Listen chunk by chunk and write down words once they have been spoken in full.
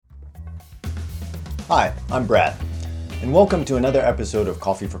Hi, I'm Brad, and welcome to another episode of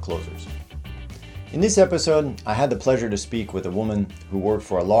Coffee for Closers. In this episode, I had the pleasure to speak with a woman who worked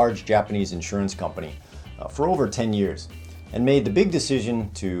for a large Japanese insurance company for over 10 years and made the big decision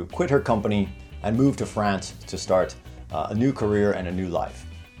to quit her company and move to France to start a new career and a new life.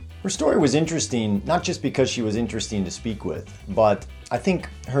 Her story was interesting, not just because she was interesting to speak with, but I think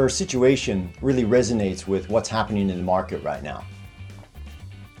her situation really resonates with what's happening in the market right now.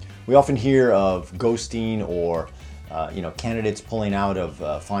 We often hear of ghosting or candidates pulling out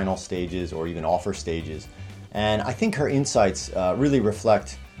of final stages or even offer stages. And I think her insights really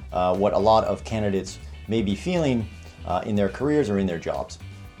reflect what a lot of candidates may be feeling in their careers or in their jobs.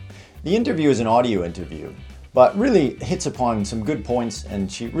 The interview is an audio interview, but really hits upon some good points,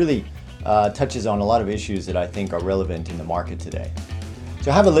 and she really touches on a lot of issues that I think are relevant in the market today.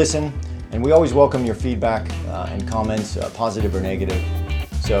 So have a listen, and we always welcome your feedback and comments, positive or negative.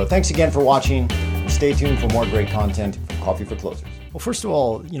 So thanks again for watching, and stay tuned for more great content from Coffee for Closers. Well, first of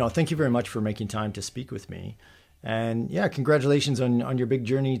all, thank you very much for making time to speak with me. And yeah, congratulations on your big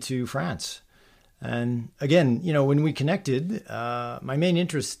journey to France. And again, when we connected, my main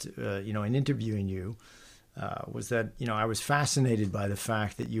interest, in interviewing you was that, I was fascinated by the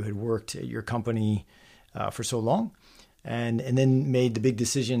fact that you had worked at your company for so long and then made the big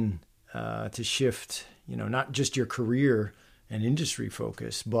decision to shift, not just your career and industry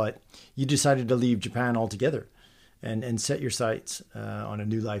focus, but you decided to leave Japan altogether and set your sights on a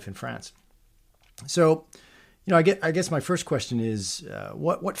new life in France. So, I guess my first question is,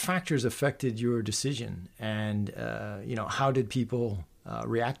 what factors affected your decision, and how did people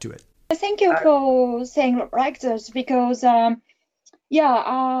react to it? Thank you for saying like this because, around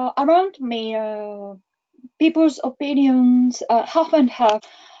me, people's opinions half and half.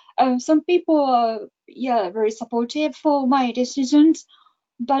 Some people are very supportive for my decisions,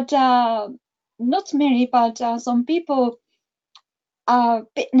 but not many. But some people are a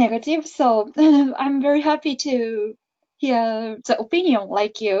bit negative. So I'm very happy to hear the opinion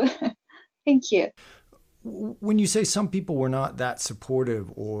like you. Thank you. When you say some people were not that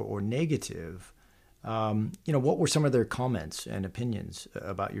supportive or negative, what were some of their comments and opinions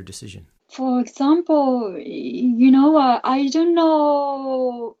about your decision? For example, I don't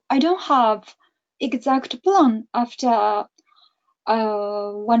know. I don't have exact plan after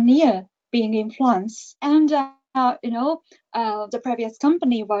 1 year being in France, and the previous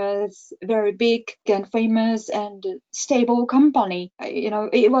company was very big and famous and stable company.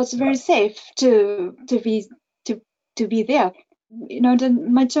 It was very safe to be there.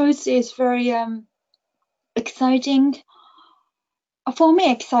 My choice is very exciting. For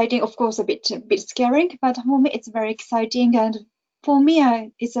me, exciting, of course, a bit scary, but for me, it's very exciting, and for me,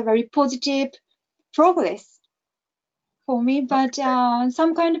 it's a very positive progress for me. But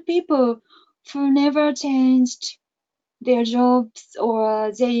some kind of people who never changed their jobs,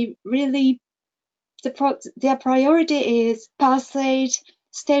 or they really their priority is passive,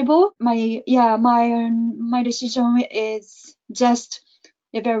 stable. My decision is just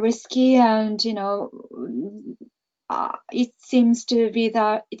very risky, and it seems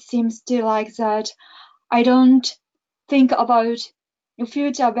to like that I don't think about the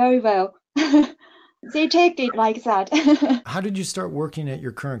future very well. They take it like that. How did you start working at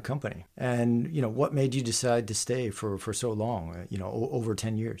your current company? And, what made you decide to stay for so long, over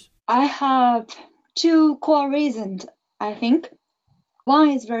 10 years? I have two core reasons, I think.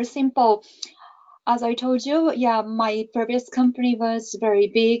 One is very simple. As I told you, my previous company was very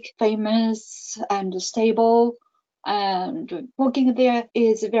big, famous, and stable. And working there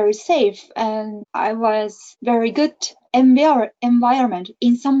is very safe, and I was very good environment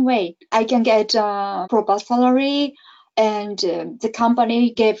in some way. I can get a proper salary, and the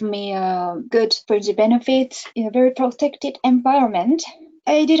company gave me a good fringe benefits in a very protected environment.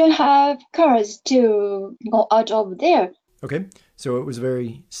 I didn't have courage to go out of there. Okay, so it was a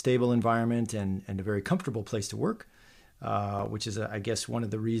very stable environment and a very comfortable place to work, which is, I guess, one of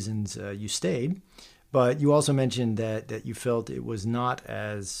the reasons you stayed. But you also mentioned that you felt it was not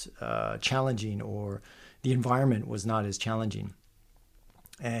as challenging, or the environment was not as challenging,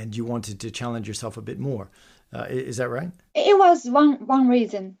 and you wanted to challenge yourself a bit more. Is that right? It was one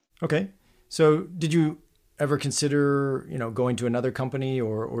reason. Okay. So did you ever consider, going to another company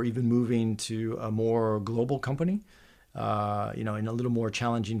or even moving to a more global company, in a little more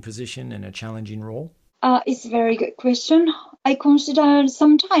challenging position and a challenging role? It's a very good question. I consider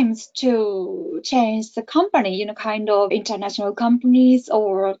sometimes to change the company, kind of international companies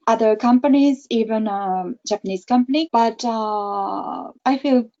or other companies, even Japanese company. But I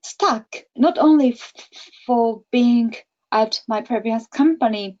feel stuck, not only for being at my previous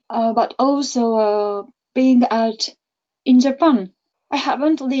company, but also being in Japan. I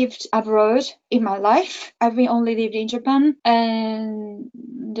haven't lived abroad in my life. I've been only lived in Japan, and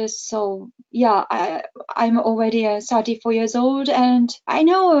so yeah, I'm already 34 years old, and I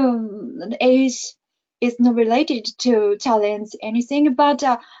know age is not related to challenge anything, but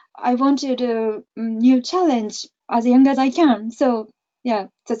I wanted a new challenge as young as I can. So yeah,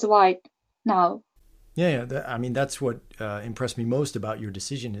 that's why now. I mean, that's what impressed me most about your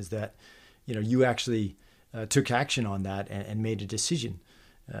decision is that, you actually took action on that and made a decision.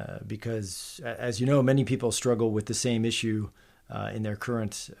 Because, as you know, many people struggle with the same issue in their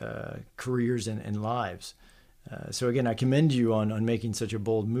current careers and lives. So again, I commend you on making such a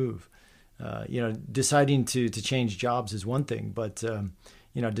bold move. Deciding to change jobs is one thing, but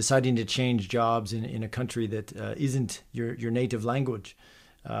deciding to change jobs in a country that isn't your native language,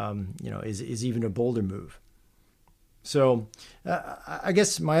 is even a bolder move. So, I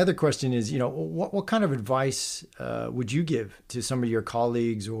guess my other question is, what kind of advice would you give to some of your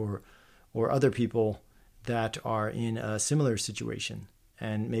colleagues or other people that are in a similar situation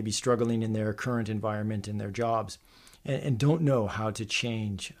and maybe struggling in their current environment in their jobs and don't know how to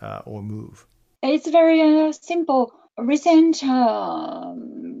change or move? It's very simple. Recent 3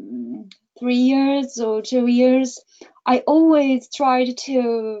 years or 2 years, I always tried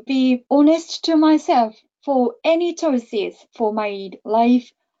to be honest to myself for any choices for my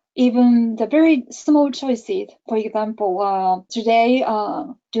life, even the very small choices. For example, today,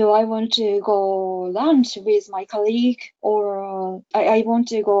 do I want to go lunch with my colleague, or I want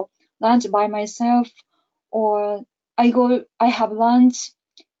to go lunch by myself, or I have lunch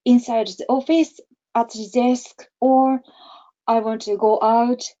inside the office at the desk, or I want to go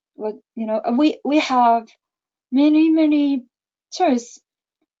out. But we have many choice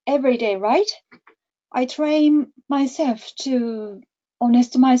every day, right? I train myself to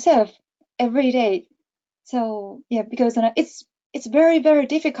honest myself every day. So yeah, because it's very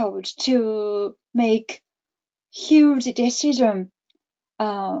difficult to make huge decision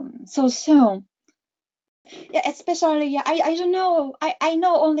so soon. Yeah, especially yeah, I don't know. I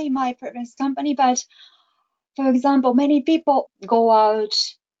know only my previous company, but for example, many people go out,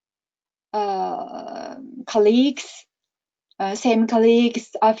 uh, colleagues, same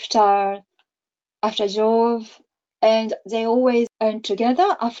colleagues after job, and they always earn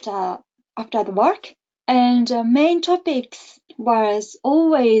together after the work. And main topics was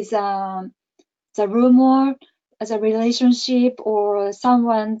always the rumor, the relationship, or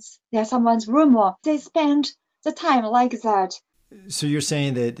someone's rumor. They spend the time like that. So you're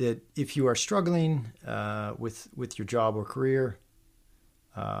saying that if you are struggling with your job or career,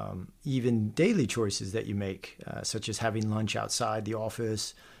 even daily choices that you make, such as having lunch outside the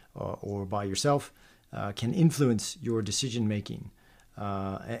office or by yourself, can influence your decision making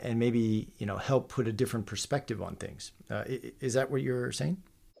and maybe help put a different perspective on things. Is that what you're saying?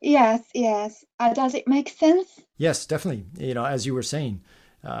 Yes. Does it make sense? Yes, definitely. As you were saying,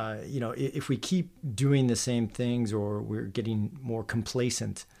 if we keep doing the same things or we're getting more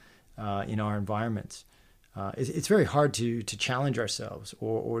complacent in our environments, it's very hard to challenge ourselves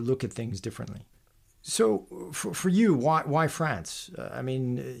or look at things differently. So for you, why France? I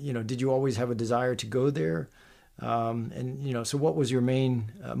mean, did you always have a desire to go there? So what was your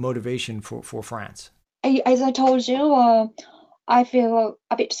main motivation for France? As I told you, I feel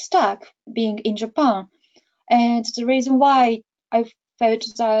a bit stuck being in Japan. And the reason why I felt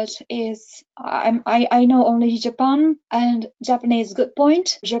that is I know only Japan and Japanese good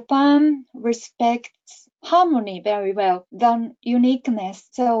point. Japan respects harmony very well than uniqueness.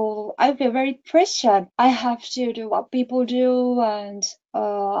 So I feel very pressured. I have to do what people do, and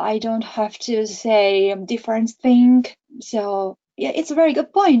I don't have to say different thing. So yeah, it's a very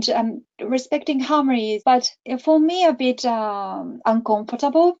good point. Respecting harmony, but for me a bit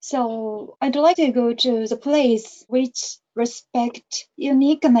uncomfortable. So I'd like to go to the place which respect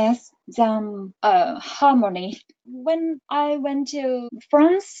uniqueness than harmony. When I went to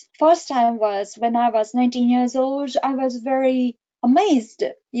France, first time was when I was 19 years old. I was very amazed,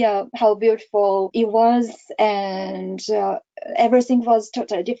 yeah, how beautiful it was, and everything was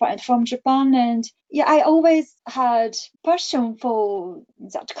totally different from Japan. And yeah, I always had passion for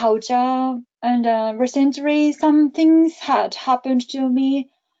that culture. And recently, some things had happened to me,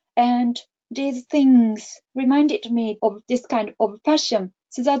 and these things reminded me of this kind of passion.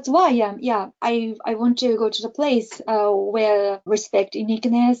 So that's why, I want to go to the place where respect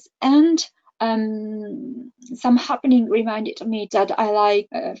uniqueness and some happening reminded me that I like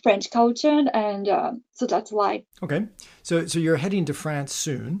French culture, and so that's why. Okay, so you're heading to France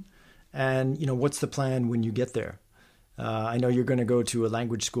soon, and what's the plan when you get there? I know you're going to go to a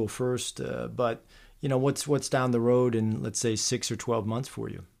language school first, but what's down the road in, let's say, 6 or 12 months for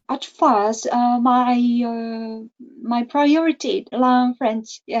you? At first, my priority learn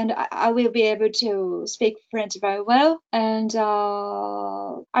French, and I will be able to speak French very well. And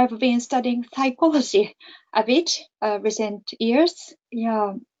I've been studying psychology a bit recent years.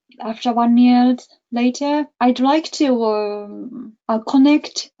 Yeah, after 1 year later, I'd like to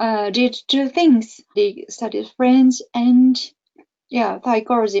connect these two things: the study French and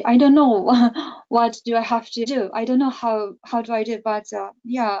psychology. I don't know what do I have to do. I don't know how do I do, but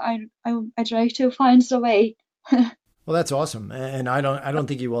I'd like to find the way. Well, that's awesome, and I don't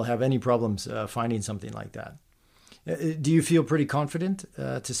think you will have any problems finding something like that. Do you feel pretty confident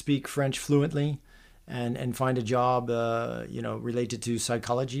to speak French fluently and find a job related to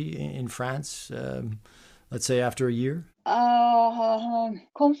psychology in France? Let's say after a year.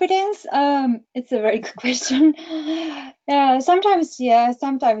 Confidence. It's a very good question. Yeah, sometimes yes,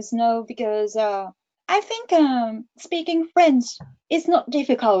 sometimes no, because I think speaking French is not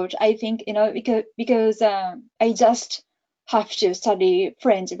difficult. I think because I just have to study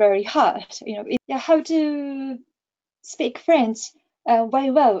French very hard. How to speak French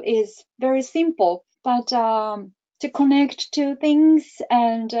very well is very simple, but to connect two things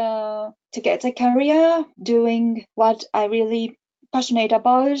and to get a career doing what I really passionate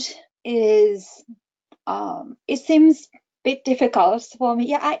about is it seems a bit difficult for me.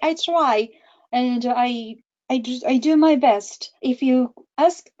 Yeah, I try and I do my best. If you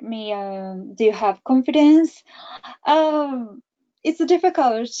ask me, do you have confidence? It's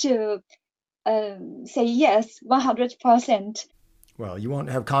difficult to say yes 100%. Well, you won't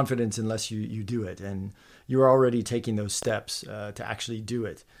have confidence unless you do it, and you're already taking those steps to actually do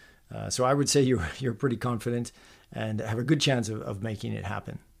it. So I would say you're pretty confident and have a good chance of making it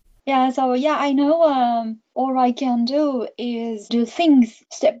happen. Yeah, so I know all I can do is do things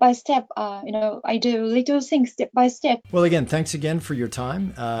step by step. I do little things step by step. Well, again, thanks again for your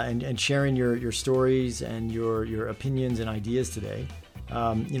time and sharing your stories and your opinions and ideas today.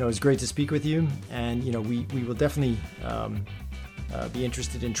 It's great to speak with you, and we will definitely be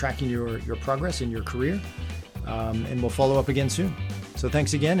interested in tracking your progress in your career, and we'll follow up again soon. So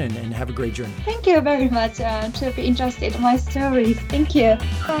thanks again, and have a great journey. Thank you very much to be interested in my stories. Thank you.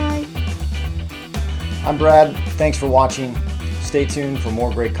 Bye. I'm Brad. Thanks for watching. Stay tuned for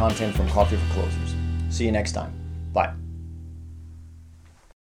more great content from Coffee for Closers. See you next time. Bye.